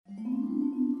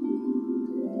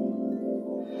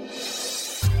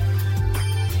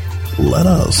Let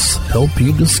us help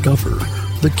you discover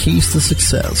the keys to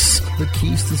success. The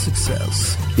keys to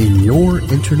success in your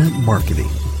internet marketing.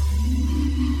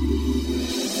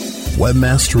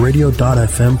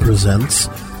 Webmasterradio.fm presents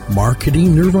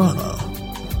Marketing Nirvana,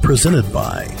 presented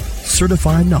by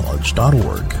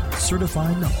CertifiedKnowledge.org.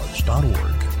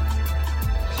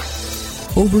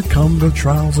 CertifiedKnowledge.org. Overcome the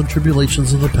trials and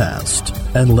tribulations of the past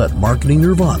and let Marketing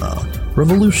Nirvana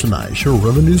revolutionize your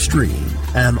revenue stream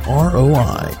and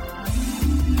ROI.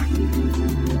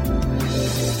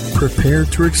 Prepare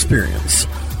to experience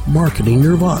Marketing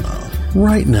Nirvana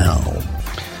right now.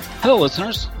 Hello,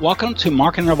 listeners. Welcome to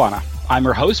Marketing Nirvana. I'm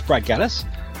your host, Brad Geddes,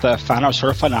 the founder of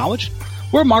Certified Knowledge.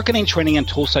 We're a marketing, training, and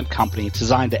toolset company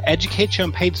designed to educate you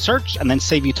on paid search and then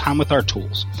save you time with our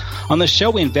tools. On this show,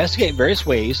 we investigate various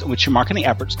ways in which your marketing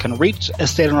efforts can reach a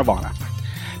state of nirvana.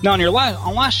 Now,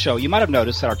 on last show, you might have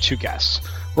noticed that our two guests,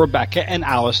 Rebecca and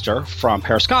Alistair from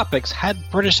Periscopics, had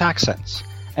British accents.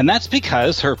 And that's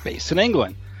because they're based in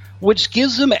England, which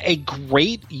gives them a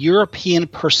great European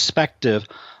perspective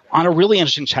on a really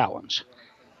interesting challenge: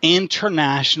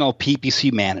 international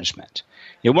PPC management.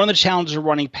 You know, one of the challenges of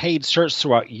running paid search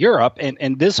throughout Europe,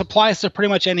 and this applies to pretty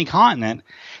much any continent,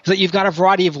 is that you've got a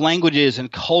variety of languages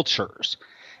and cultures.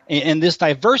 And this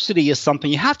diversity is something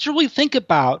you have to really think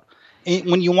about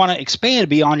when you want to expand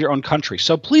beyond your own country.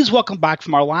 So please welcome back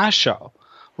from our last show,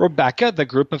 Rebecca, the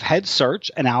group of head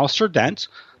search, and Alistair Dent,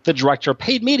 the director of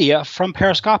paid media from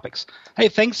Periscopics. Hey,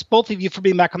 thanks both of you for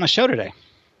being back on the show today.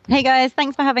 Hey guys,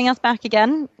 thanks for having us back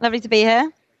again. Lovely to be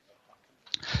here.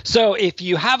 So if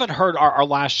you haven't heard our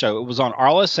last show, it was on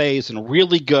RLSAs and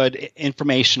really good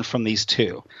information from these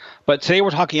two. But today we're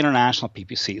talking international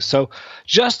PPC. So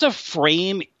just to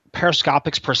frame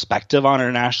Periscopics' perspective on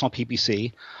international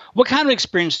PPC, what kind of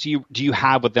experience do you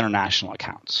have with international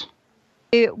accounts?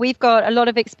 We've got a lot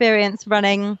of experience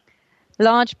running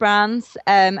large brands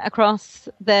across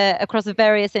the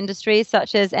various industries,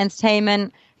 such as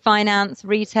entertainment, finance,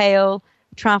 retail,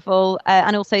 travel,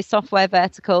 and also software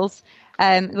verticals,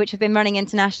 which have been running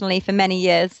internationally for many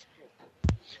years.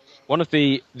 One of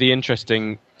the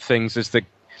interesting things is that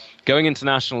going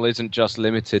international isn't just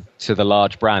limited to the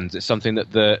large brands. It's something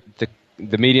that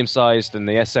the medium-sized and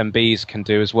the SMBs can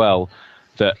do as well,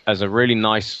 that as a really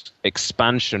nice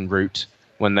expansion route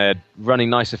when they're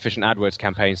running nice, efficient AdWords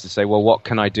campaigns to say, well, what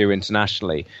can I do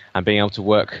internationally? And being able to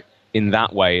work in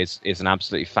that way is an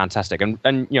absolutely fantastic and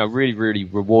you know, really, really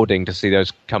rewarding to see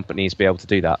those companies be able to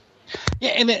do that. Yeah,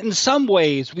 and in some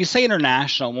ways, we say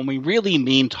international when we really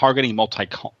mean targeting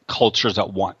multi-cultures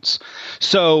at once.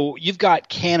 So you've got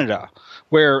Canada,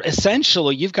 where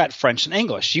essentially you've got French and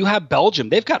English. You have Belgium.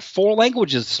 They've got 4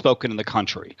 languages spoken in the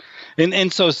country.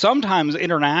 And so sometimes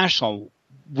international,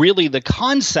 really the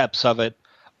concepts of it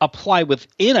apply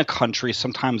within a country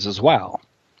sometimes as well.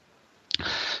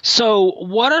 So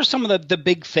what are some of the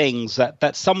big things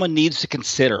that someone needs to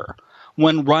consider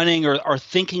when running or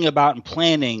thinking about and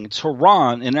planning to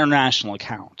run an international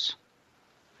account?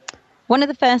 One of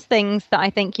the first things that I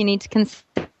think you need to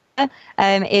consider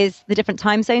is the different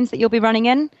time zones that you'll be running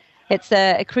in. It's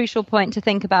a crucial point to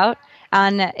think about,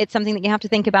 and it's something that you have to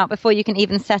think about before you can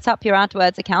even set up your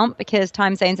AdWords account, because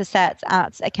time zones are set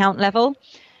at account level.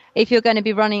 If you're going to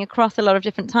be running across a lot of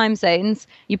different time zones,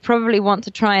 you probably want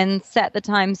to try and set the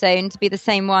time zone to be the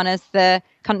same one as the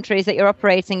countries that you're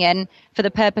operating in for the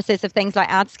purposes of things like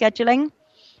ad scheduling.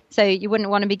 So you wouldn't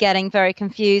want to be getting very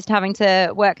confused, having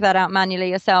to work that out manually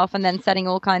yourself and then setting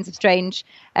all kinds of strange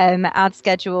ad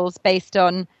schedules based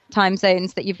on time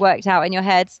zones that you've worked out in your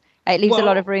head. It leaves a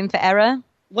lot of room for error.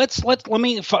 Let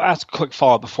me ask a quick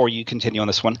follow-up before you continue on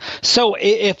this one. So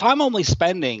if I'm only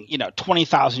spending,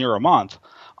 €20,000 a month,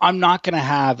 I'm not going to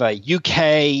have a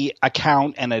UK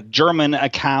account and a German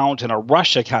account and a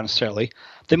Russia account necessarily.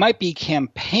 They might be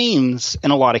campaigns in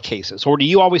a lot of cases. Or do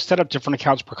you always set up different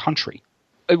accounts per country?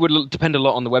 It would depend a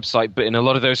lot on the website, but in a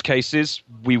lot of those cases,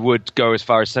 we would go as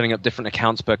far as setting up different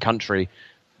accounts per country.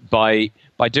 By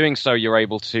doing so, you're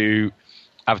able to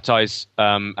advertise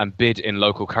and bid in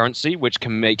local currency, which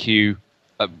can make you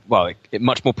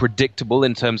much more predictable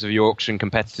in terms of your auction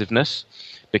competitiveness,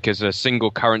 because a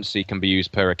single currency can be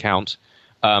used per account.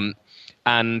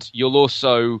 And you'll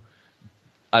also,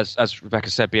 as Rebecca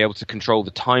said, be able to control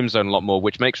the time zone a lot more,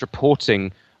 which makes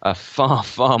reporting a far,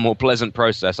 far more pleasant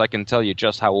process. I can tell you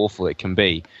just how awful it can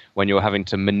be when you're having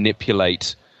to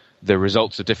manipulate the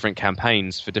results of different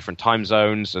campaigns for different time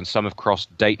zones, and some have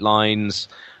crossed date lines,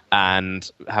 and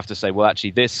have to say, well,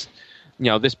 actually, this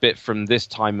bit from this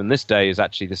time and this day is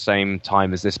actually the same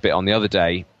time as this bit on the other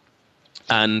day.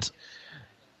 And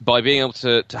by being able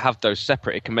to have those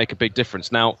separate, it can make a big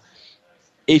difference. Now,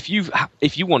 If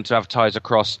you want to advertise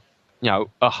across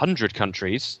 100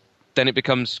 countries, then it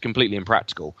becomes completely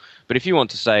impractical. But if you want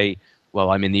to say,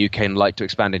 well, I'm in the UK and like to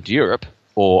expand into Europe,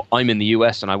 or I'm in the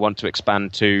US and I want to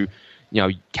expand to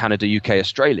Canada, UK,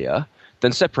 Australia,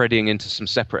 then separating into some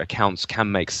separate accounts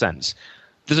can make sense.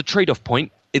 There's a trade-off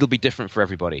point. It'll be different for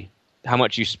everybody. How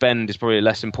much you spend is probably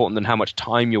less important than how much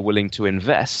time you're willing to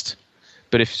invest.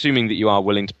 But assuming that you are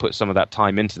willing to put some of that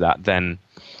time into that, then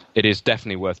it is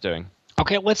definitely worth doing.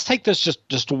 Okay, let's take this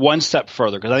just one step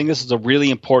further, because I think this is a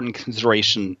really important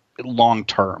consideration long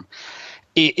term.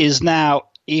 It is now,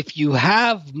 if you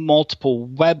have multiple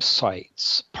website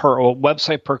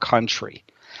per country,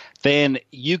 then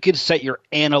you could set your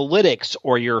analytics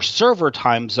or your server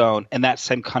time zone in that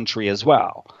same country as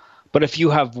well. But if you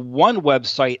have one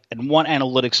website and one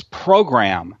analytics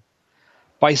program,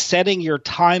 by setting your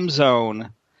time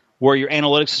zone where your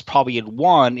analytics is probably in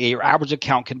one, your average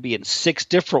account can be in 6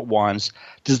 different ones.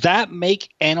 Does that make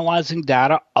analyzing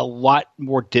data a lot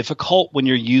more difficult when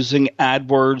you're using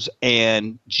AdWords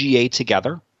and GA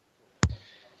together?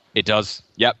 It does.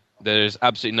 Yep. There's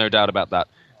absolutely no doubt about that.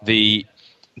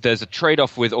 There's a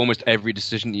trade-off with almost every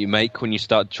decision that you make when you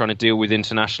start trying to deal with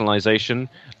internationalization,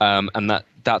 and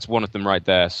that's one of them right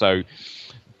there. So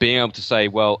being able to say,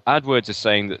 well, AdWords is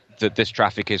saying that this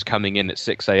traffic is coming in at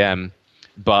 6 a.m.,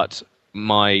 but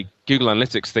my Google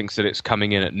Analytics thinks that it's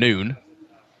coming in at noon.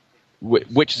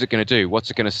 Which is it going to do?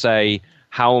 What's it going to say?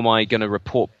 How am I going to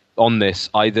report on this,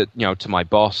 either to my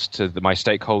boss, to my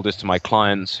stakeholders, to my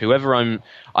clients, whoever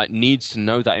needs to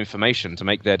know that information to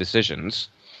make their decisions?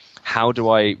 How do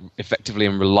I effectively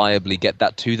and reliably get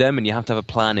that to them? And you have to have a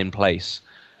plan in place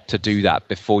to do that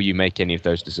before you make any of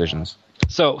those decisions.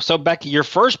 So Becky, your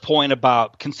first point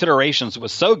about considerations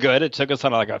was so good. It took us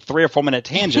on like a 3 or 4 minute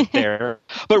tangent there,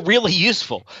 but really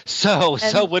useful. So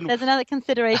when there's another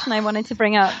consideration I wanted to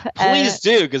bring up. Please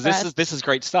do, because this is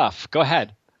great stuff. Go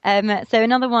ahead. So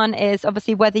another one is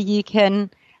obviously whether you can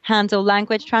handle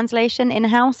language translation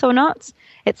in-house or not.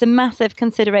 It's a massive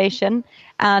consideration,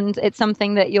 and it's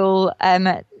something that you'll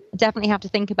definitely have to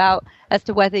think about as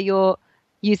to whether you're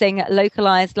using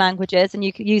localized languages and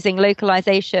using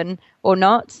localization or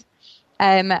not.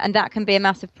 And that can be a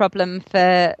massive problem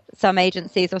for some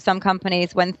agencies or some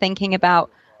companies when thinking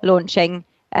about launching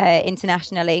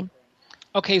internationally.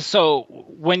 Okay, so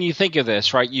when you think of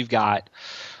this, right, you've got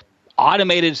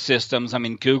automated systems. I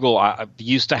mean, Google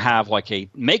used to have like a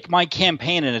make my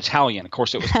campaign in Italian. Of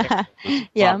course, it was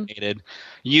yeah. Automated.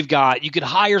 You could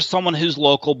hire someone who's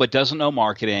local but doesn't know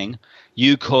marketing.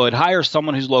 You could hire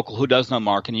someone who's local who does know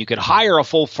marketing. You could hire a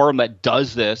full firm that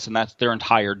does this, and that's their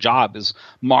entire job is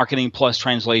marketing plus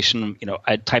translation,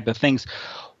 type of things.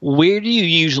 Where do you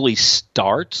usually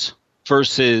start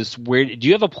versus where do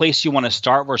you have a place you want to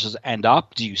start versus end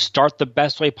up? Do you start the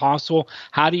best way possible?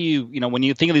 How do you, when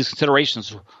you think of these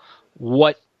considerations,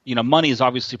 money is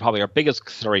obviously probably our biggest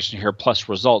consideration here, plus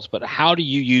results, but how do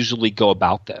you usually go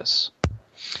about this?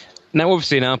 Now,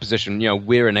 obviously, in our position,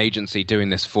 we're an agency doing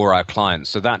this for our clients,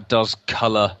 so that does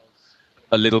color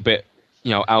a little bit,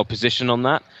 our position on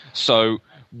that. So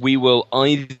we will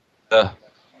either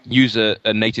use a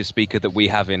native speaker that we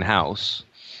have in-house,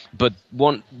 but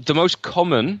the most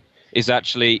common is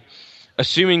actually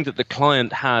assuming that the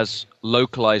client has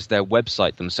localized their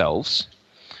website themselves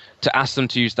to ask them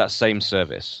to use that same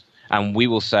service. And we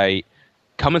will say,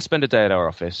 come and spend a day at our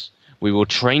office. We will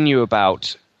train you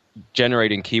about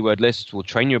generating keyword lists. We'll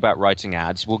train you about writing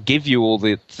ads. We'll give you all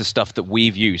the stuff that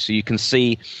we've used. So you can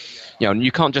see,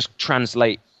 you can't just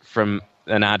translate from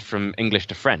an ad from English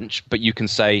to French, but you can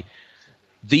say,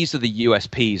 these are the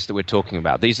USPs that we're talking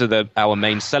about. These are our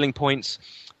main selling points.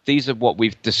 These are what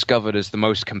we've discovered as the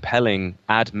most compelling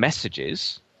ad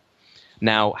messages.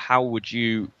 Now, how would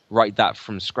you write that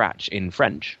from scratch in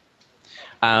French?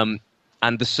 And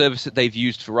the service that they've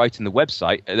used for writing the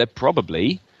website, they're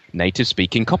probably native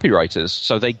speaking copywriters.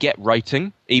 So they get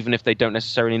writing, even if they don't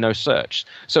necessarily know search.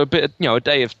 So a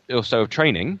day or so of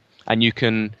training, and you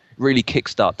can really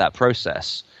kickstart that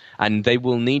process. And they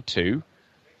will need to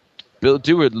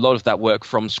do a lot of that work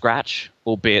from scratch,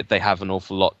 albeit they have an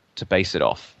awful lot to base it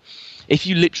off. If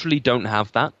you literally don't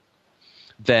have that,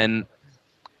 then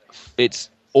it's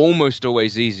almost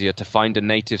always easier to find a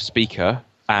native speaker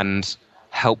and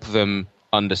help them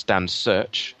understand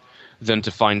search than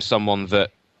to find someone that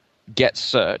gets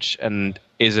search and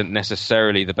isn't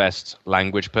necessarily the best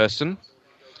language person,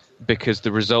 because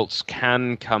the results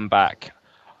can come back,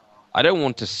 I don't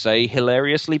want to say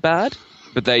hilariously bad,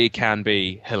 but they can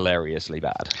be hilariously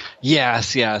bad.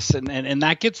 Yes. And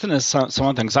that gets into some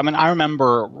other things. I mean, I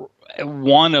remember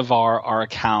one of our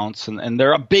accounts, and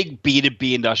they're a big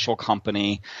B2B industrial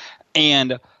company,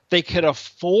 and they could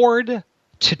afford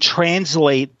to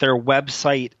translate their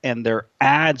website and their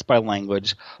ads by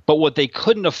language, but what they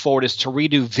couldn't afford is to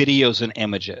redo videos and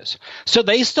images. So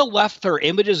they still left their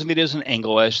images and videos in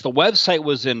English. The website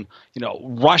was in,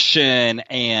 Russian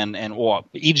and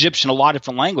Egyptian, a lot of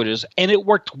different languages, and it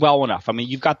worked well enough. I mean,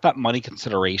 you've got that money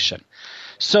consideration.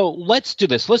 So let's do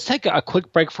this. Let's take a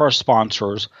quick break for our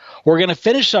sponsors. We're going to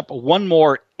finish up one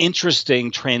more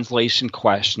interesting translation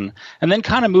question and then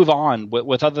kind of move on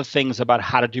with other things about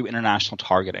how to do international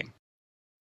targeting.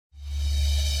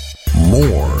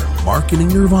 More Marketing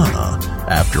Nirvana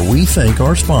after we thank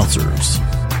our sponsors.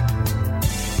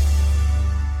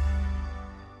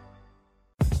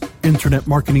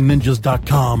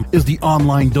 InternetMarketingNinjas.com is the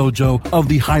online dojo of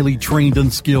the highly trained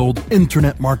and skilled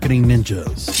Internet Marketing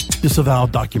Ninjas. Disavow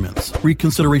documents,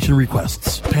 reconsideration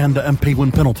requests, Panda and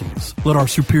Penguin penalties. Let our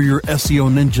superior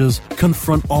SEO ninjas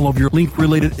confront all of your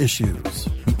link-related issues.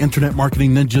 The Internet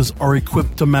Marketing Ninjas are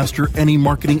equipped to master any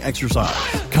marketing exercise,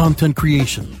 content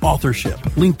creation,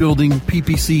 authorship, link building,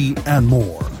 PPC, and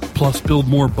more. Plus, build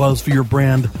more buzz for your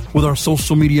brand with our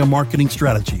social media marketing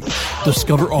strategy.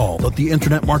 Discover all that the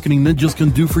Internet Marketing Ninjas can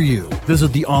do for you.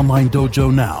 Visit the online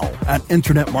dojo now at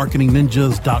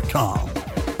InternetMarketingNinjas.com.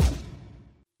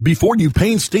 Before you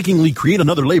painstakingly create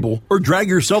another label or drag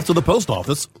yourself to the post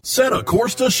office, set a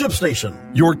course to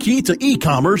ShipStation, your key to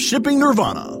e-commerce shipping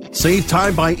nirvana. Save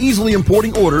time by easily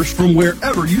importing orders from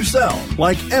wherever you sell,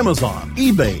 like Amazon,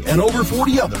 eBay, and over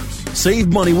 40 others. Save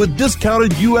money with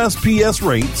discounted USPS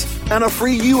rates and a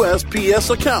free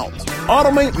USPS account.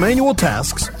 Automate manual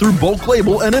tasks through bulk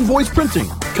label and invoice printing,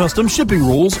 custom shipping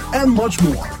rules, and much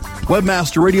more.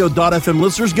 WebmasterRadio.fm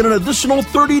listeners get an additional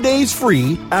 30 days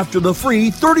free after the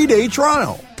free 30-day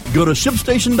trial. Go to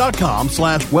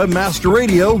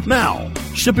ShipStation.com/WebmasterRadio now.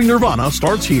 Shipping Nirvana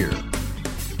starts here.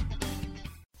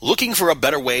 Looking for a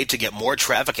better way to get more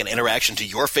traffic and interaction to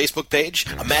your Facebook page?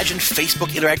 Imagine Facebook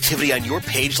interactivity on your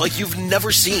page like you've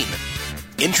never seen.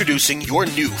 Introducing your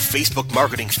new Facebook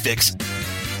marketing fix,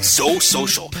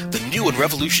 ZoSocial, the new and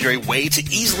revolutionary way to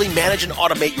easily manage and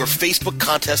automate your Facebook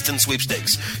contests and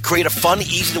sweepstakes. Create a fun,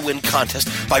 easy-to-win contest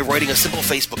by writing a simple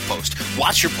Facebook post.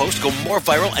 Watch your post go more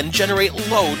viral and generate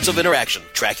loads of interaction.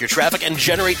 Track your traffic and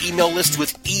generate email lists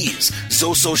with ease.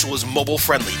 ZoSocial is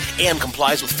mobile-friendly and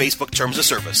complies with Facebook Terms of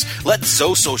Service. Let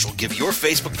ZoSocial give your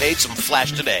Facebook page some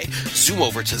flash today. Zoom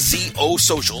over to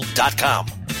ZoSocial.com.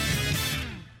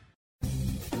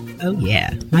 Oh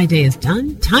yeah, my day is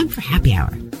done. Time for happy hour.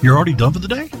 You're already done for the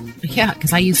day? Yeah,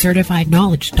 because I use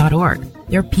CertifiedKnowledge.org.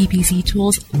 Their PPC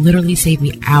tools literally save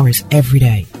me hours every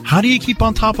day. How do you keep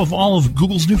on top of all of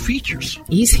Google's new features?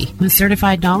 Easy. With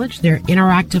Certified Knowledge, their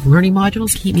interactive learning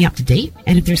modules keep me up to date.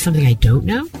 And if there's something I don't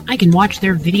know, I can watch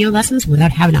their video lessons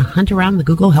without having to hunt around the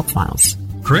Google Help files.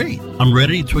 Great. I'm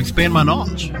ready to expand my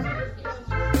knowledge.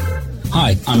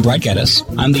 Hi, I'm Brad Geddes.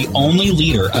 I'm the only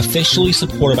leader officially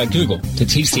supported by Google to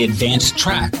teach the advanced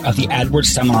track of the AdWords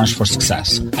Seminars for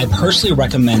Success. I personally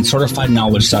recommend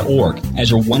CertifiedKnowledge.org as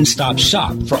your one-stop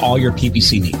shop for all your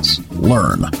PPC needs.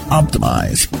 Learn,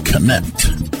 optimize,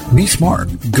 connect. Be smart.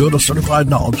 Go to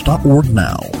CertifiedKnowledge.org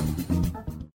now.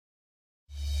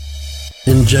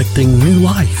 Injecting new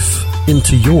life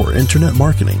into your internet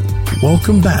marketing.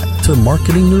 Welcome back to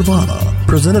Marketing Nirvana,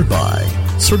 presented by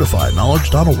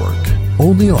CertifiedKnowledge.org.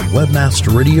 Only on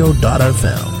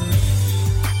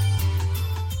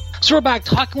WebmasterRadio.fm. So we're back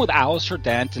talking with Alistair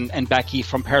Dent and Becky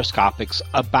from Periscopics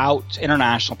about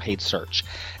international paid search.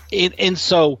 And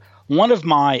so one of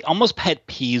my almost pet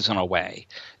peeves in a way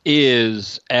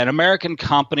is an American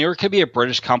company, or it could be a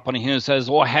British company, who says,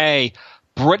 well, hey,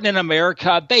 Britain and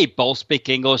America, they both speak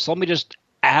English, so let me just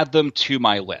add them to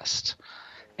my list.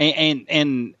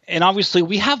 And obviously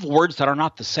we have words that are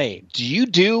not the same. Do you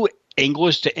do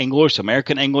English to English,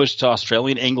 American English to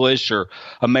Australian English, or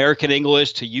American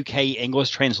English to UK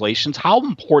English translations? How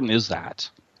important is that?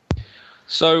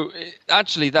 So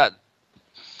actually that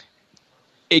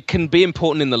it can be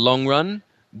important in the long run,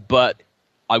 but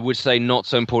I would say not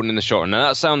so important in the short run. Now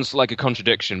that sounds like a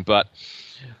contradiction, but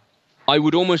I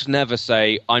would almost never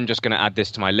say, I'm just going to add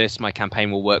this to my list. My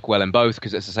campaign will work well in both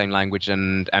because it's the same language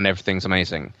and everything's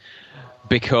amazing.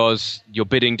 Because your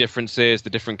bidding differences, the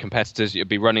different competitors you'll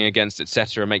be running against,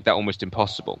 etc., make that almost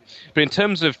impossible. But in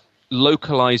terms of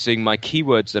localizing my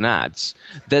keywords and ads,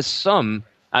 there's some,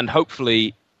 and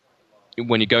hopefully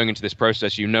when you're going into this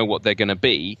process, you know what they're going to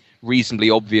be,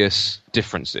 reasonably obvious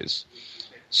differences.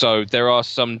 So there are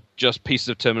some just pieces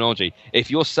of terminology. If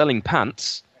you're selling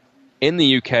pants, in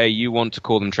the UK, you want to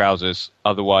call them trousers,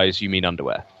 otherwise you mean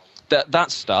underwear.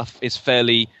 That stuff is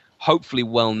fairly, hopefully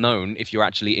well known if you're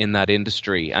actually in that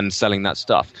industry and selling that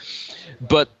stuff.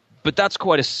 But but that's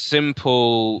quite a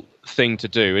simple thing to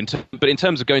do. But in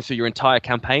terms of going through your entire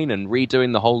campaign and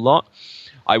redoing the whole lot,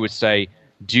 I would say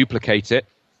duplicate it.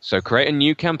 So create a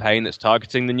new campaign that's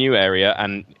targeting the new area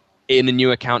and in a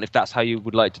new account if that's how you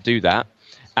would like to do that,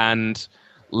 and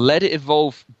let it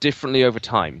evolve differently over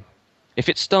time. If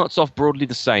it starts off broadly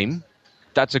the same,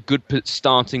 that's a good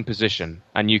starting position,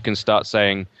 and you can start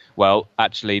saying, well,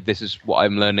 actually, this is what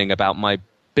I'm learning about my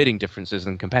bidding differences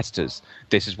and competitors.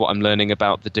 This is what I'm learning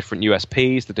about the different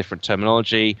USPs, the different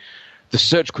terminology. The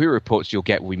search query reports you'll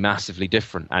get will be massively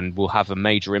different and will have a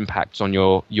major impact on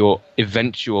your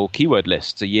eventual keyword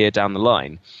lists a year down the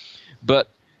line. But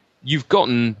you've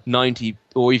gotten 90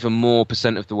 or even more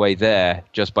 % of the way there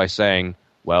just by saying,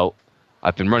 well,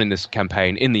 I've been running this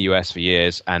campaign in the US for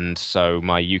years, and so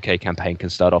my UK campaign can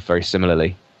start off very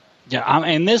similarly. Yeah,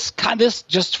 and this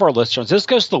just for our listeners, this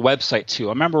goes to the website too.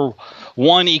 I remember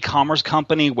one e-commerce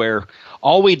company where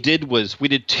all we did was we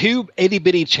did 2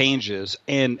 itty-bitty changes,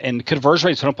 and conversion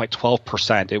rates went up by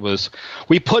 12%. It was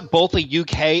we put both a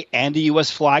UK and a US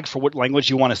flag for what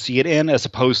language you want to see it in, as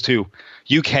opposed to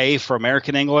UK for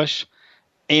American English,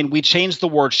 and we changed the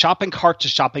word shopping cart to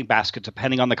shopping basket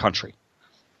depending on the country.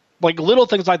 Like little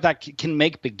things like that can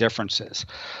make big differences.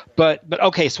 But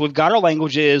okay, so we've got our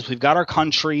languages, we've got our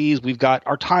countries, we've got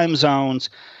our time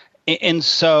zones. And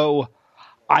so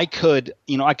I could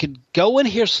go in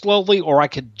here slowly, or I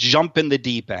could jump in the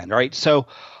deep end, right? So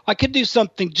I could do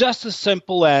something just as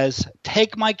simple as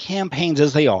take my campaigns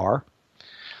as they are,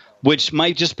 which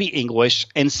might just be English,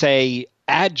 and say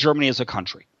add Germany as a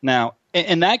country. Now,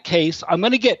 in that case, I'm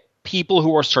going to get people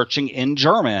who are searching in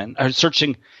German or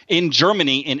searching in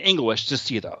Germany in English to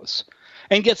see those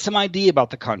and get some idea about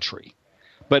the country,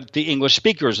 but the English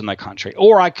speakers in that country.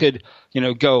 Or I could,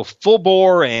 go full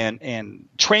bore and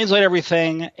translate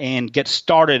everything and get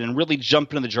started and really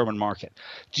jump into the German market.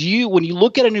 When you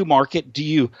look at a new market, do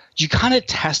you kind of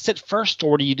test it first,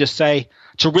 or do you just say,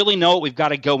 to really know it, we've got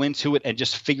to go into it and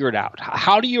just figure it out?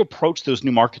 How do you approach those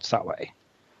new markets that way?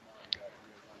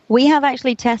 We have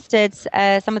actually tested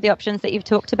some of the options that you've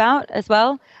talked about as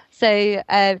well. So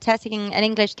testing an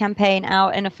English campaign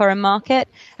out in a foreign market.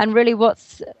 And really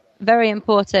what's very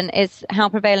important is how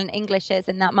prevalent English is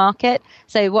in that market.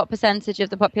 So what percentage of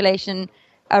the population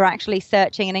are actually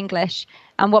searching in English.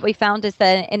 And what we found is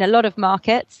that in a lot of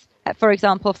markets, for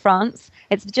example, France,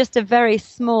 it's just a very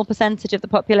small percentage of the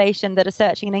population that are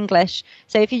searching in English.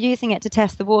 So if you're using it to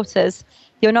test the waters,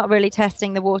 you're not really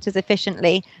testing the waters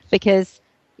efficiently, because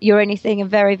you're only seeing a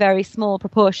very, very small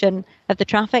proportion of the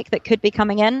traffic that could be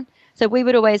coming in. So we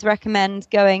would always recommend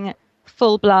going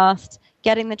full blast,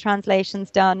 getting the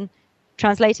translations done,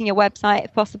 translating your website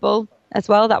if possible as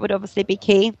well. That would obviously be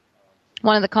key.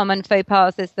 One of the common faux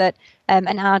pas is that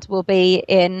an ad will be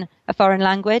in a foreign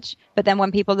language, but then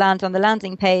when people land on the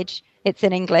landing page, it's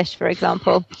in English, for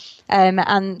example.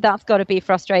 And that's got to be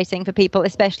frustrating for people,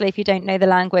 especially if you don't know the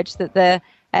language that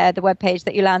the web page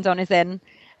that you land on is in.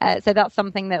 So that's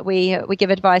something that we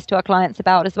give advice to our clients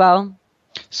about as well.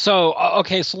 So,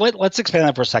 okay, so let's expand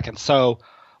that for a second. So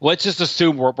let's just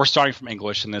assume we're starting from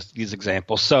English in these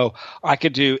examples. So I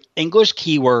could do English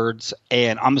keywords,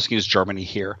 and I'm just going to use Germany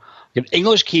here.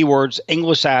 English keywords,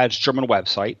 English ads, German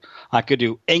website. I could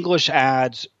do English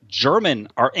ads, German,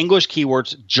 or English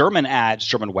keywords, German ads,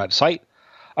 German website.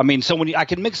 I mean, so I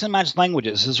can mix and match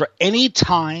languages. Is there any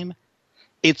time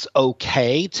it's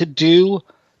okay to do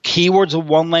keywords in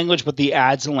one language, but the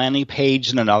ads and landing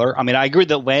page in another? I mean, I agree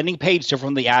that landing page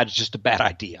different from the ads is just a bad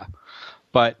idea.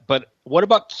 But what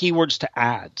about keywords to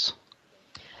ads?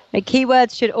 The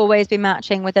keywords should always be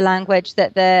matching with the language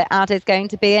that the ad is going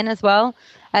to be in as well.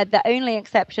 The only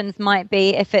exceptions might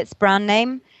be if it's brand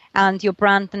name and your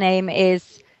brand name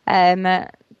is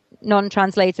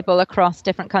non-translatable across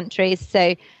different countries.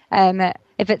 So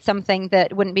if it's something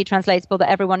that wouldn't be translatable, that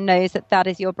everyone knows that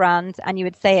is your brand and you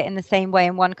would say it in the same way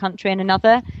in one country and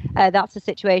another, that's a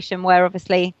situation where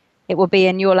obviously it will be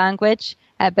in your language,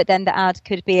 but then the ad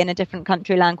could be in a different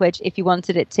country language if you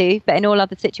wanted it to. But in all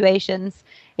other situations,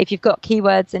 if you've got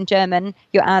keywords in German,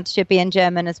 your ad should be in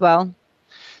German as well.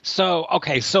 So,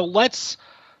 okay, so let's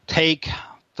take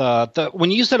when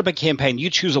you set up a campaign,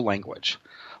 you choose a language,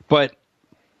 but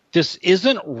this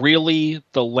isn't really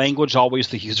the language always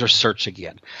the user's searching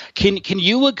in. Can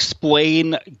you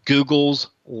explain Google's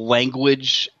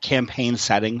language campaign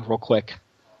setting real quick?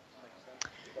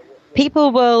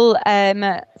 People will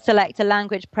select a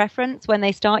language preference when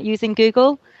they start using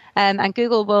Google, and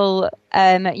Google will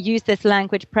use this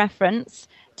language preference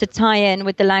to tie in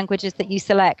with the languages that you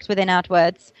select within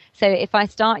AdWords. So if I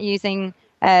start using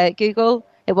Google,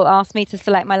 it will ask me to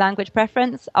select my language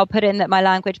preference. I'll put in that my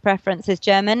language preference is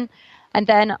German. And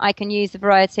then I can use a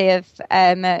variety of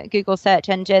Google search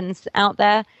engines out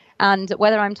there. And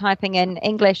whether I'm typing in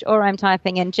English or I'm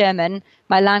typing in German,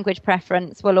 my language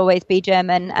preference will always be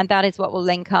German, and that is what will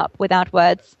link up with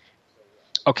AdWords.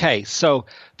 Okay, so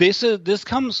this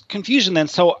comes confusion then.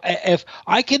 So if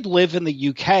I could live in the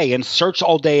UK and search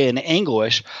all day in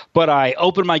English, but I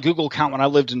opened my Google account when I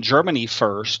lived in Germany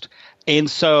first, and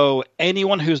so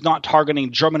anyone who's not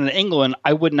targeting German and England,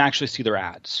 I wouldn't actually see their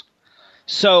ads.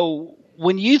 So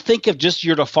when you think of just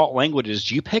your default languages,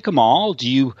 do you pick them all? Do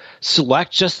you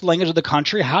select just the language of the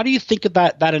country? How do you think of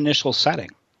that initial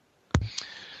setting?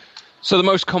 So the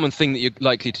most common thing that you're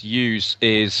likely to use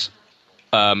is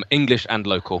English and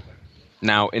local.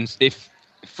 Now, in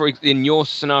your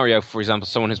scenario, for example,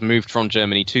 someone has moved from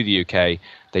Germany to the UK,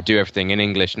 they do everything in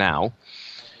English now.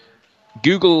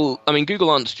 Google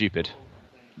aren't stupid.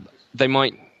 They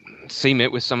might seem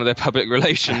it with some of their public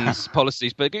relations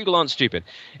policies, but Google aren't stupid.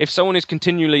 If someone is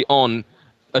continually on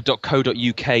a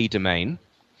 .co.uk domain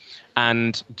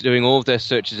and doing all of their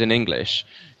searches in English,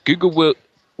 Google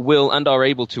will and are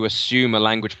able to assume a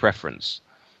language preference.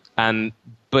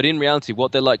 But in reality,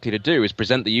 what they're likely to do is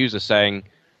present the user saying,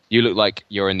 you look like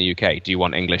you're in the UK. Do you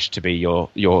want English to be your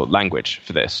language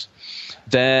for this?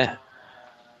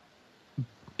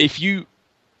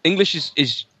 English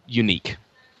is unique,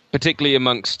 particularly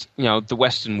amongst the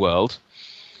Western world.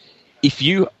 If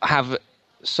you have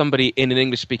somebody in an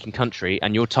English-speaking country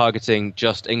and you're targeting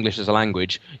just English as a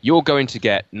language, you're going to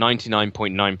get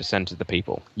 99.9% of the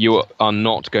people. You are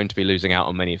not going to be losing out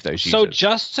on many of those users.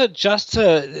 So just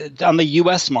to on the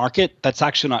U.S. market, that's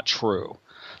actually not true.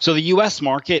 So the U.S.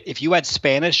 market, if you had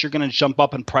Spanish, you're going to jump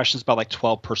up impressions by like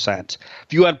 12%.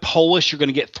 If you had Polish, you're going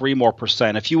to get 3% more.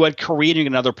 If you had Korean, you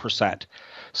get another %.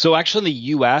 So actually in the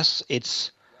U.S.,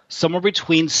 it's somewhere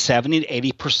between 70 and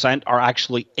 80% are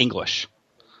actually English.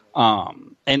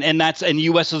 And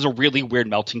U.S. is a really weird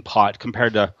melting pot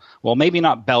compared to, well, maybe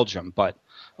not Belgium, but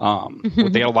they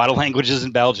got a lot of languages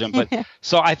in Belgium. But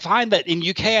so I find that in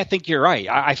UK, I think you're right.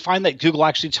 I find that Google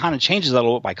actually kind of changes that a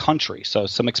little bit by country. So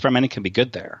some experimenting can be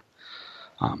good there.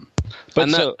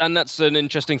 And that's an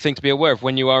interesting thing to be aware of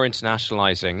when you are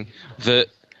internationalizing, that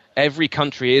every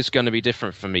country is going to be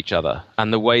different from each other,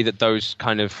 and the way that those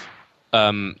kind of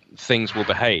things will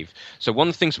behave. So one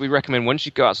of the things we recommend once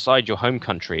you go outside your home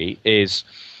country is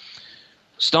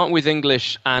start with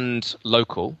English and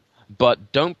local,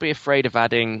 but don't be afraid of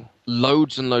adding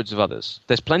loads and loads of others.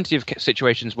 There's plenty of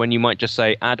situations when you might just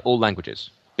say add all languages,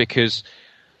 because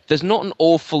there's not an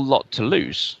awful lot to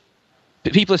lose.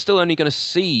 People are still only going to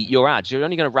see your ads. You're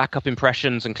only going to rack up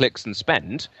impressions and clicks and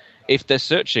spend if they're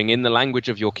searching in the language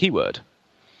of your keyword.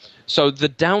 So the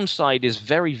downside is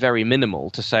very, very minimal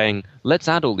to saying, let's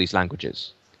add all these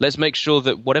languages. Let's make sure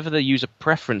that whatever the user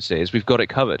preference is, we've got it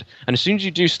covered. And as soon as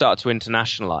you do start to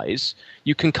internationalize,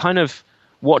 you can kind of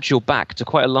watch your back to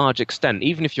quite a large extent,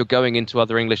 even if you're going into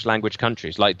other English language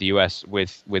countries like the US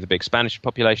with a big Spanish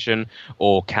population,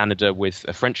 or Canada with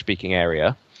a French-speaking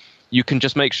area. You can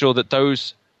just make sure that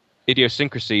those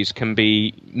idiosyncrasies can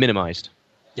be minimized.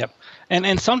 Yep.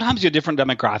 And sometimes you have different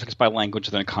demographics by language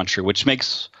within a country, which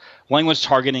makes language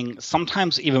targeting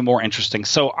sometimes even more interesting.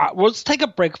 So let's take a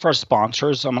break for our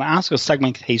sponsors. I'm going to ask a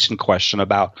segmentation question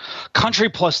about country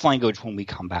plus language when we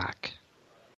come back.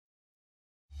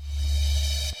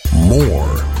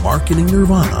 More Marketing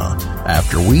Nirvana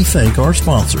after we thank our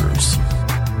sponsors.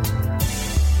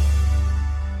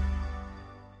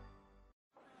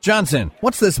 Johnson,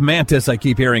 what's this Mantis I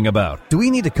keep hearing about? Do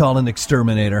we need to call an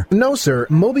exterminator? No, sir.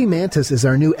 Moby Mantis is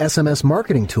our new SMS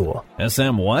marketing tool.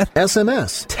 SM what?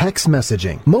 SMS, text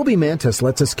messaging. Moby Mantis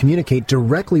lets us communicate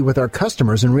directly with our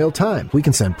customers in real time. We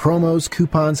can send promos,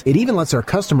 coupons. It even lets our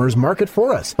customers market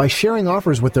for us by sharing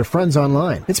offers with their friends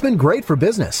online. It's been great for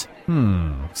business.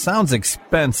 Sounds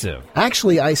expensive.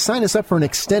 Actually, I signed us up for an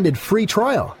extended free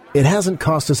trial. It hasn't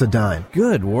cost us a dime.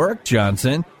 Good work,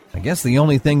 Johnson. I guess the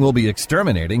only thing we'll be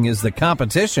exterminating is the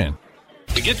competition.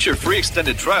 To get your free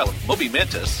extended trial of Moby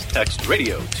Mantis, text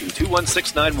radio to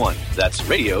 21691. That's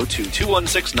radio to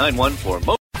 21691 for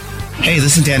Moby. Hey,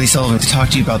 this is Danny Sullivan to talk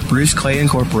to you about Bruce Clay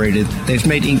Incorporated. They've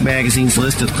made Inc. Magazine's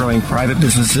list of growing private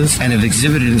businesses and have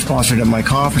exhibited and sponsored at my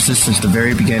conferences since the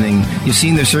very beginning. You've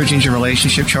seen their search engine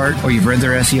relationship chart, or you've read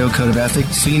their SEO code of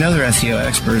ethics, so you know they're SEO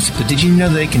experts. But did you know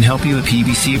they can help you with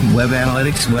PPC, web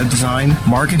analytics, web design,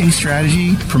 marketing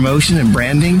strategy, promotion, and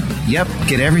branding? Yep,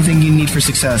 get everything you need for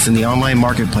success in the online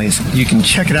marketplace. You can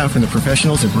check it out from the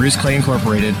professionals at Bruce Clay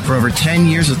Incorporated. For over 10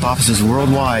 years with offices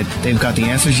worldwide, they've got the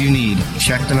answers you need.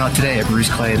 Check them out today at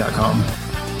bruceclay.com.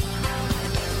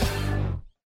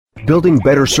 building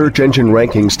better search engine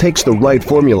rankings takes the right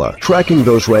formula. Tracking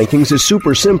those rankings is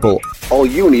super simple. All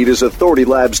you need is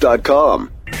authoritylabs.com.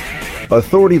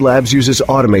 Authority Labs uses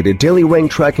automated daily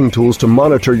rank tracking tools to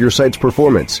monitor your site's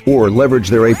performance or leverage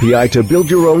their API to build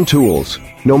your own tools.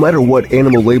 No matter what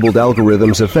animal-labeled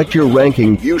algorithms affect your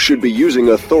ranking, you should be using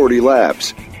Authority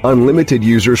Labs. Unlimited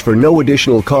users for no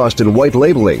additional cost and white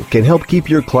labeling can help keep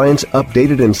your clients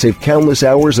updated and save countless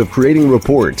hours of creating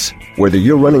reports. Whether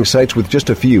you're running sites with just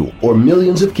a few or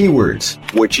millions of keywords,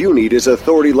 what you need is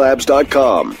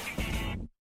authoritylabs.com.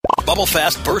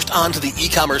 BubbleFast burst onto the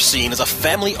e-commerce scene as a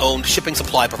family-owned shipping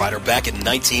supply provider back in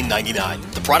 1999.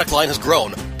 The product line has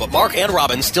grown, but Mark and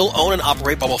Robin still own and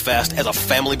operate BubbleFast as a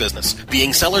family business.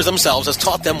 Being sellers themselves has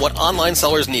taught them what online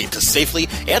sellers need to safely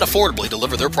and affordably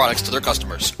deliver their products to their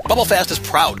customers. BubbleFast is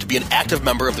proud to be an active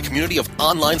member of the community of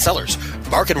online sellers.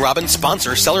 Mark and Robin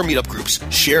sponsor seller meetup groups,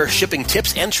 share shipping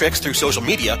tips and tricks through social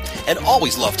media, and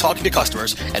always love talking to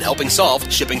customers and helping solve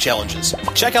shipping challenges.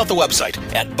 Check out the website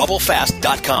at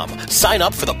bubblefast.com. Sign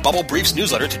up for the Bubble Briefs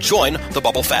newsletter to join the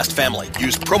BubbleFast family.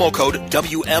 Use promo code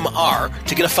WMR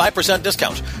to get a 5%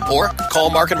 discount. Or call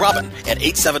Mark and Robin at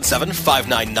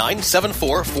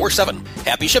 877-599-7447.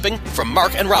 Happy shipping from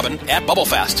Mark and Robin at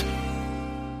BubbleFast.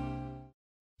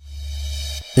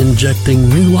 Injecting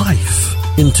new life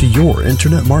into your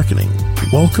internet marketing.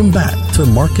 Welcome back to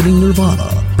Marketing Nirvana,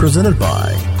 presented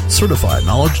by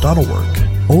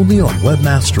CertifiedKnowledge.org, only on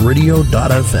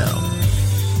WebmasterRadio.fm.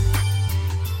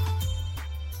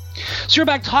 So you're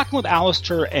back talking with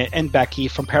Alistair and Becky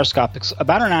from Periscopics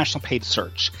about international paid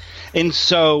search. And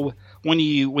so when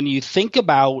you think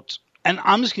about, and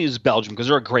I'm just going to use Belgium because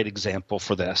they're a great example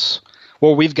for this,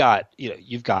 where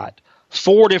you've got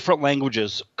 4 different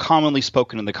languages commonly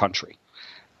spoken in the country.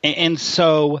 And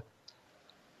so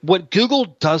what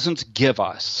Google doesn't give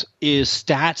us is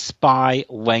stats by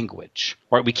language,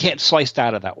 right? We can't slice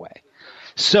data that way.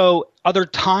 So are there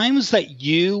times that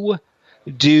you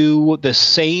do the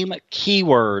same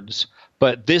keywords,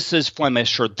 but this is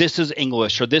Flemish or this is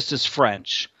English or this is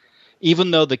French,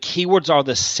 even though the keywords are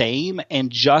the same,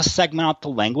 and just segment out the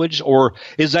language? Or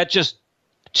is that just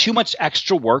too much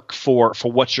extra work for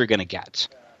what you're going to get?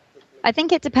 I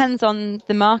think it depends on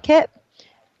the market.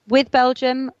 With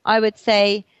Belgium, I would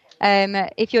say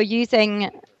if you're using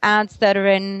ads that are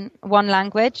in one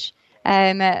language,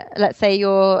 let's say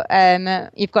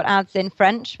you've got ads in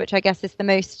French, which I guess is the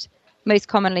most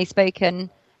commonly spoken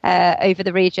over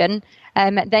the region,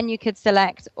 then you could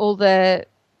select all the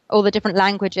different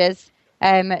languages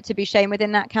to be shown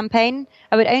within that campaign.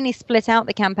 I would only split out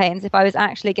the campaigns if I was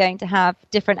actually going to have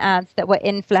different ads that were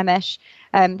in Flemish,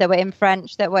 that were in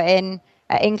French, that were in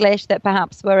English, that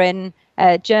perhaps were in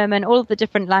German, all of the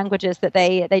different languages that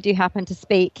they do happen to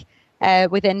speak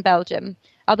within Belgium.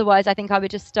 Otherwise, I think I would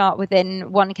just start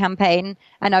within one campaign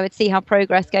and I would see how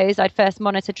progress goes. I'd first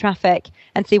monitor traffic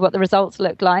and see what the results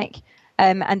look like,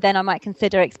 and then I might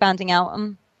consider expanding out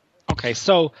them. Okay,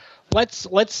 so let's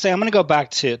say I'm going to go back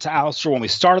to Alistair. When we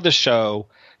started the show,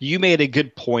 you made a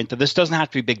good point that this doesn't have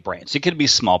to be big brands. It could be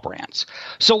small brands.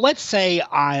 So let's say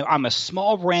I'm a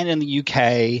small brand in the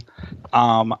UK.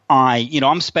 I'm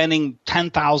spending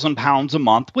 £10,000 a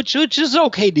month, which is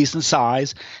okay, decent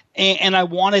size, and I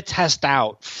want to test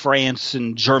out France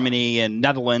and Germany and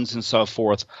Netherlands and so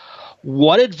forth.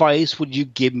 What advice would you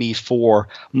give me for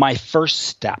my first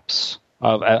steps?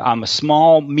 I'm a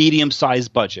small,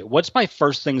 medium-sized budget. What's my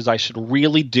first things I should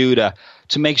really do to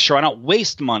make sure I don't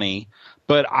waste money,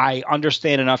 but I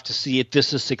understand enough to see if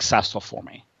this is successful for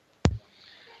me?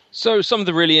 So some of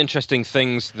the really interesting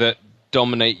things that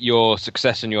dominate your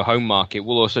success in your home market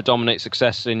will also dominate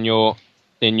success in your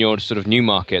sort of new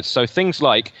markets. So things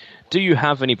like, do you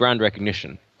have any brand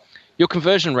recognition? Your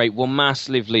conversion rate will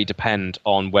massively depend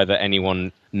on whether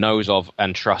anyone knows of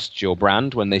and trusts your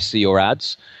brand when they see your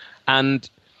ads. And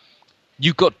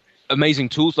you've got amazing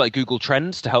tools like Google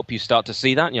Trends to help you start to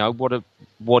see that.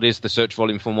 What is the search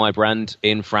volume for my brand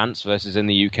in France versus in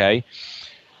the UK?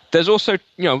 There's also,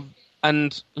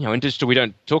 in digital we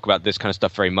don't talk about this kind of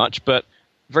stuff very much, but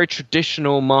very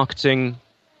traditional marketing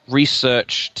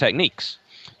research techniques.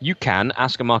 You can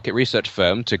ask a market research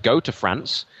firm to go to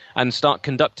France and start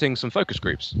conducting some focus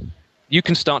groups. You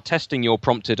can start testing your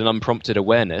prompted and unprompted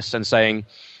awareness and saying,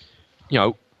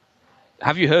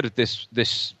 have you heard of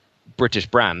this British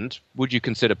brand? Would you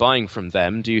consider buying from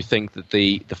them? Do you think that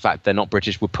the fact they're not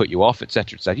British would put you off, et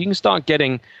cetera, et cetera? You can start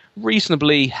getting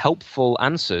reasonably helpful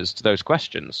answers to those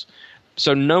questions.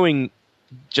 So knowing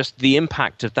just the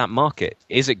impact of that market,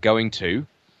 is it going to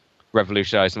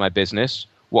revolutionize my business?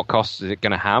 What costs is it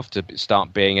going to have to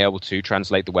start being able to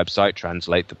translate the website,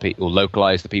 or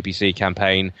localize the PPC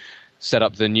campaign, set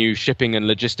up the new shipping and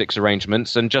logistics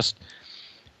arrangements, and just,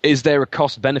 is there a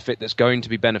cost benefit that's going to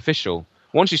be beneficial?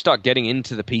 Once you start getting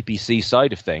into the PPC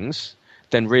side of things,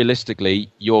 then realistically,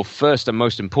 your first and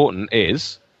most important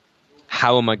is,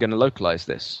 how am I going to localize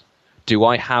this? Do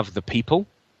I have the people?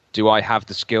 Do I have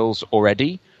the skills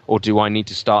already? Or do I need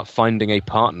to start finding a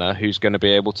partner who's going to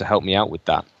be able to help me out with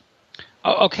that?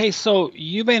 Okay, so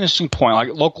you made an interesting point, like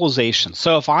localization.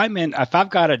 So if I've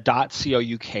got a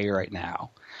 .co.uk right now,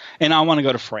 and I want to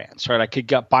go to France, right? I could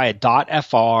buy a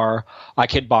 .fr, I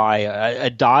could buy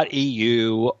a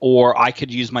 .eu, or I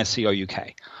could use my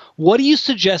 .co.uk. What do you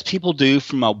suggest people do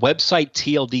from a website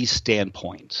TLD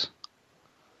standpoint?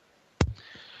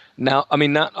 Now, I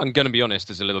mean, that, I'm going to be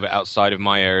honest, is a little bit outside of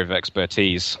my area of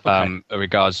expertise in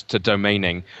regards to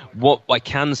domaining. What I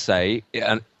can say,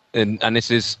 and this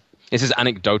is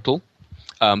anecdotal,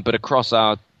 but across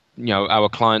our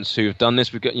clients who've done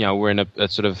this, we've got, we're in a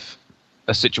sort of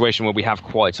a situation where we have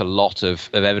quite a lot of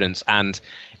evidence, and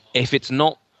if it's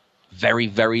not very,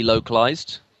 very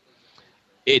localized,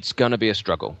 it's going to be a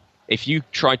struggle. If you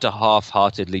try to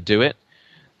half-heartedly do it,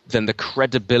 then the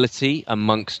credibility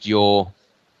amongst your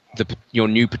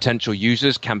new potential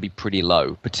users can be pretty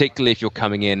low, particularly if you're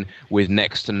coming in with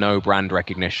next to no brand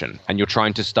recognition and you're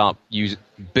trying to start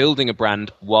building a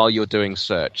brand while you're doing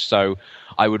search. So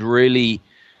I would really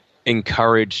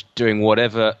encourage doing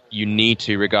whatever you need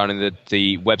to regarding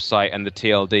the website and the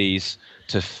TLDs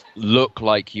to look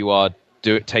like you are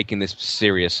taking this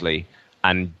seriously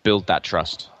and build that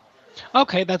trust.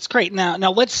 Okay, that's great. Now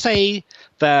let's say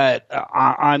that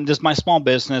my small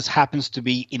business happens to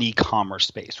be in e-commerce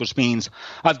space, which means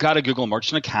I've got a Google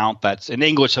Merchant account that's in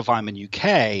English if I'm in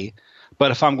UK, but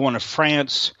if I'm going to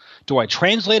France, do I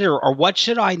translate it, or what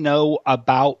should I know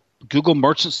about Google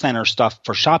Merchant Center stuff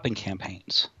for shopping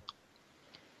campaigns?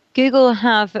 Google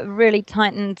have really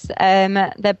tightened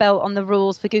their belt on the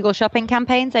rules for Google shopping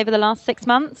campaigns over the last 6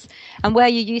 months. And where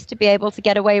you used to be able to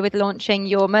get away with launching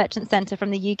your merchant center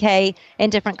from the UK in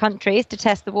different countries to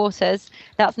test the waters,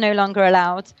 that's no longer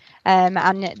allowed.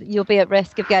 And you'll be at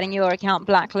risk of getting your account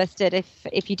blacklisted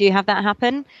if you do have that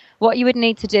happen. What you would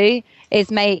need to do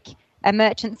is make a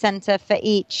merchant center for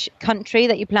each country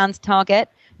that you plan to target,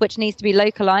 which needs to be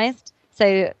localized.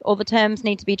 So all the terms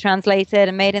need to be translated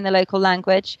and made in the local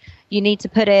language. You need to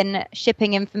put in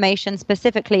shipping information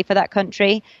specifically for that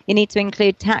country. You need to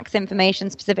include tax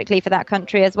information specifically for that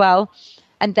country as well.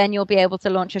 And then you'll be able to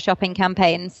launch your shopping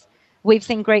campaigns. We've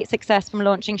seen great success from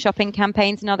launching shopping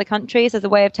campaigns in other countries as a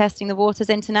way of testing the waters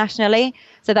internationally.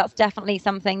 So that's definitely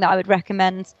something that I would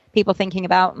recommend people thinking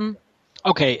about.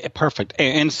 Okay, perfect.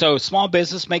 And so small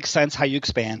business makes sense how you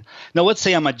expand. Now, let's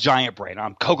say I'm a giant brand.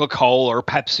 I'm Coca-Cola or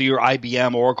Pepsi or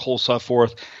IBM, Oracle, so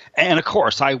forth. And, of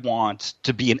course, I want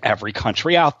to be in every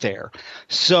country out there.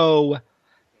 So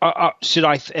should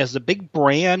I, as a big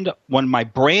brand, when my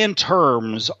brand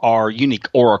terms are unique,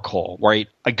 Oracle, right,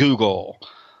 a Google,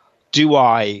 do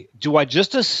I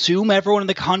just assume everyone in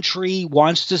the country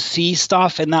wants to see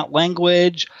stuff in that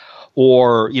language?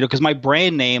 Or, because my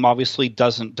brand name obviously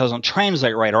doesn't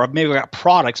translate right, or maybe I got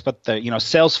products, but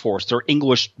Salesforce, they're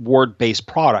English word-based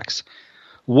products.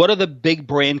 What are the big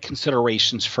brand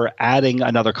considerations for adding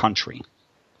another country?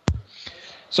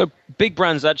 So big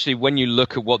brands actually, when you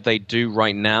look at what they do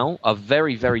right now, are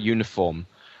very, very uniform.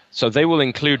 So they will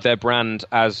include their brand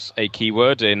as a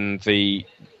keyword in the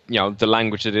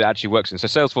language that it actually works in. So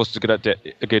Salesforce is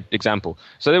a good example.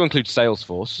 So they will include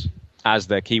Salesforce as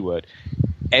their keyword.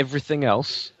 Everything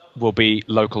else will be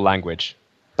local language,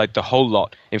 like the whole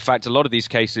lot. In fact, a lot of these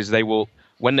cases, they will,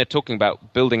 when they're talking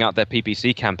about building out their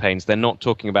PPC campaigns, they're not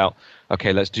talking about,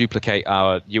 okay, let's duplicate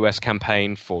our US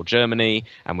campaign for Germany,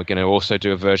 and we're going to also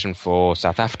do a version for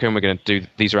South Africa, and we're going to do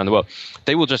these around the world.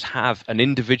 They will just have an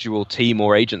individual team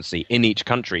or agency in each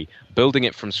country, building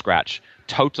it from scratch,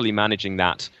 totally managing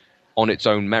that on its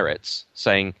own merits,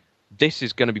 saying, this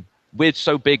is going to be, we're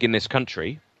so big in this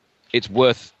country, it's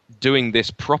worth doing this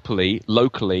properly,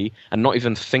 locally, and not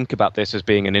even think about this as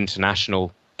being an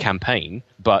international campaign,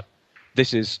 but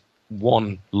this is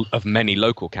one of many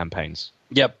local campaigns.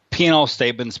 Yep, P&L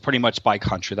statements pretty much by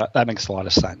country. That makes a lot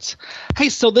of sense. Hey,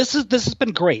 so this has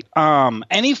been great.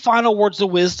 Any final words of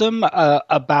wisdom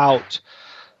about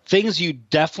things you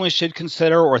definitely should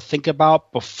consider or think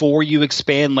about before you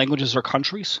expand languages or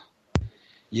countries?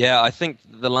 Yeah, I think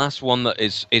the last one that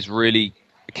is really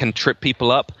can trip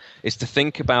people up is to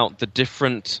think about the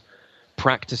different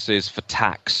practices for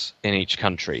tax in each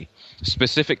country.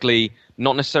 Specifically,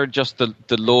 not necessarily just the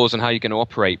laws and how you're going to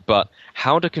operate, but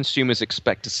how do consumers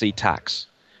expect to see tax?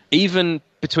 Even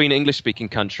between English-speaking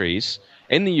countries,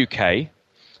 in the UK,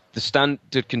 the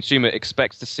standard consumer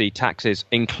expects to see prices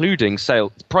including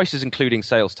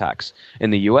sales tax.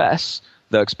 In the US,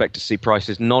 they'll expect to see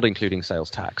prices not including sales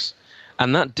tax.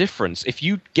 And that difference, if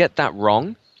you get that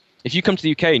wrong, if you come to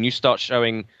the UK and you start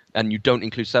showing and you don't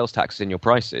include sales taxes in your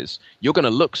prices, you're going to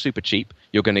look super cheap,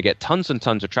 you're going to get tons and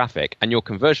tons of traffic, and your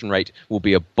conversion rate will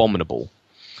be abominable.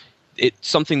 It's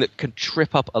something that can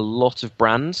trip up a lot of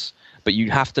brands, but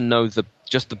you have to know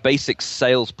just the basic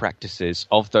sales practices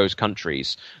of those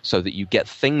countries so that you get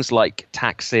things like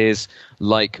taxes,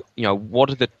 like, what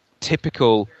are the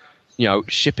typical,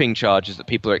 shipping charges that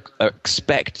people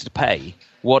expect to pay?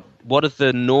 What are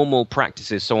the normal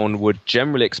practices someone would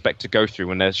generally expect to go through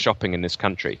when they're shopping in this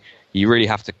country? You really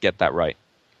have to get that right.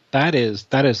 That is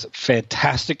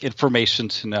fantastic information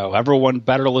to know. Everyone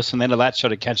better listen into that show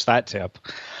to catch that tip.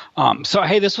 So,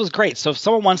 hey, this was great. So if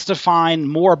someone wants to find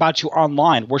more about you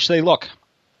online, where should they look?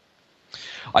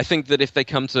 I think that if they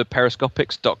come to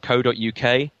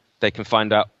periscopics.co.uk, they can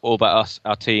find out all about us,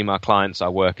 our team, our clients, our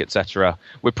work, etc.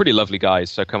 We're pretty lovely guys,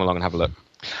 so come along and have a look.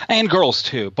 And girls,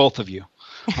 too, both of you.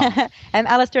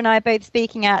 Alistair and I are both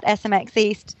speaking at SMX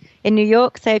East in New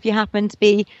York, so if you happen to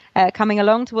be coming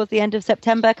along towards the end of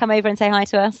September, come over and say hi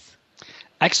to us.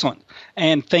 Excellent.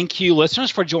 And thank you, listeners,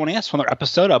 for joining us for another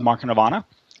episode of Marketing Nirvana.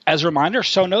 As a reminder,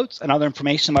 show notes and other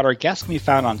information about our guests can be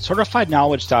found on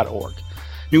CertifiedKnowledge.org.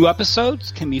 New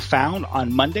episodes can be found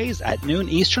on Mondays at noon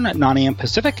Eastern at 9 a.m.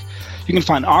 Pacific. You can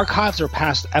find archives or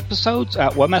past episodes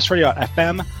at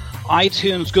webmasterradio.fm,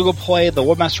 iTunes, Google Play, the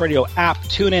Webmaster Radio app,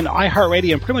 TuneIn,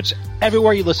 iHeartRadio, and pretty much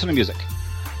everywhere you listen to music.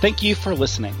 Thank you for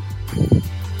listening.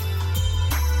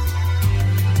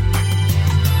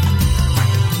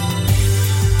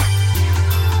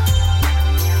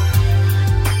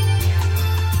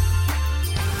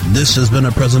 This has been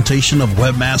a presentation of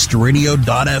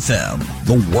WebmasterRadio.fm,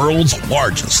 the world's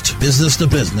largest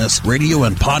business-to-business radio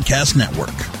and podcast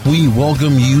network. We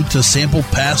welcome you to sample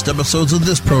past episodes of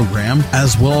this program,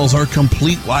 as well as our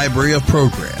complete library of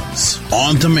programs,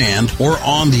 on demand or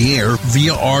on the air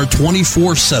via our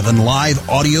 24/7 live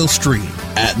audio stream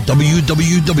at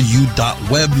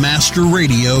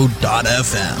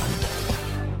www.webmasterradio.fm.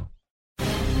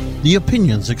 The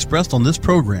opinions expressed on this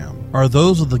program are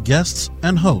those of the guests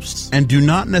and hosts and do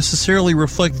not necessarily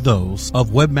reflect those of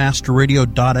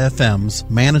WebmasterRadio.fm's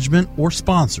management or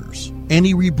sponsors.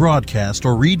 Any rebroadcast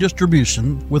or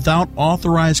redistribution without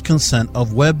authorized consent of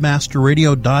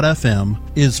WebmasterRadio.fm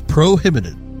is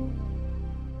prohibited.